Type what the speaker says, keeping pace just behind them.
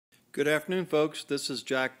Good afternoon, folks. This is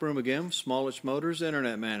Jack Broom again, Smallish Motors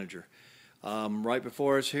Internet Manager. Right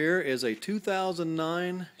before us here is a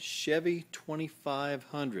 2009 Chevy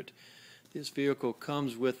 2500. This vehicle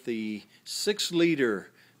comes with the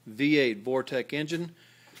 6-liter V8 Vortec engine.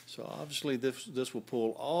 So obviously this will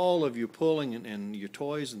pull all of your pulling and your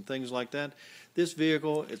toys and things like that. This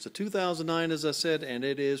vehicle, it's a 2009 as I said, and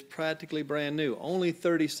it is practically brand new. Only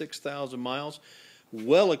 36,000 miles,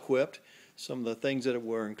 well equipped. Some of the things that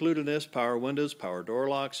were included in this: power windows, power door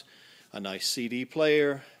locks, a nice CD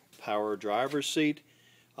player, power driver's seat,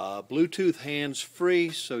 Bluetooth hands-free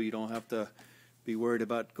so you don't have to be worried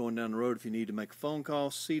about going down the road if you need to make a phone call,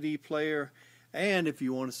 CD player, and if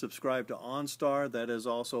you want to subscribe to OnStar, that is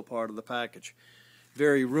also part of the package.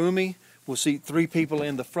 Very roomy. We'll seat 3 people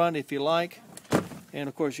in the front if you like, and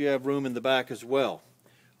of course you have room in the back as well.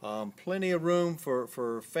 Plenty of room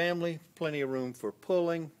for family, plenty of room for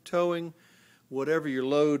pulling, towing, whatever your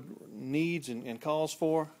load needs and calls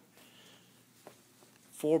for.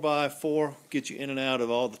 4x4 gets you in and out of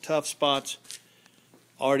all the tough spots.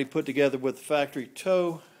 Already put together with the factory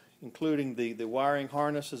tow, including the wiring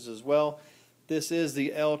harnesses as well. This is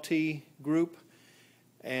the LT group,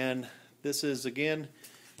 and this is, again,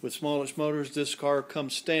 with Smallish Motors, this car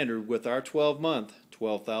comes standard with our 12-month,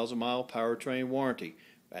 12,000-mile powertrain warranty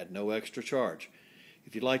at no extra charge.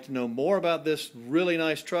 If you'd like to know more about this really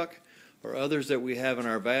nice truck or others that we have in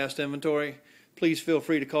our vast inventory, please feel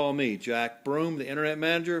free to call me, Jack Broom, the Internet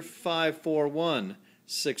Manager,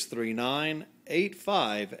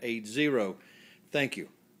 541-639-8580. Thank you.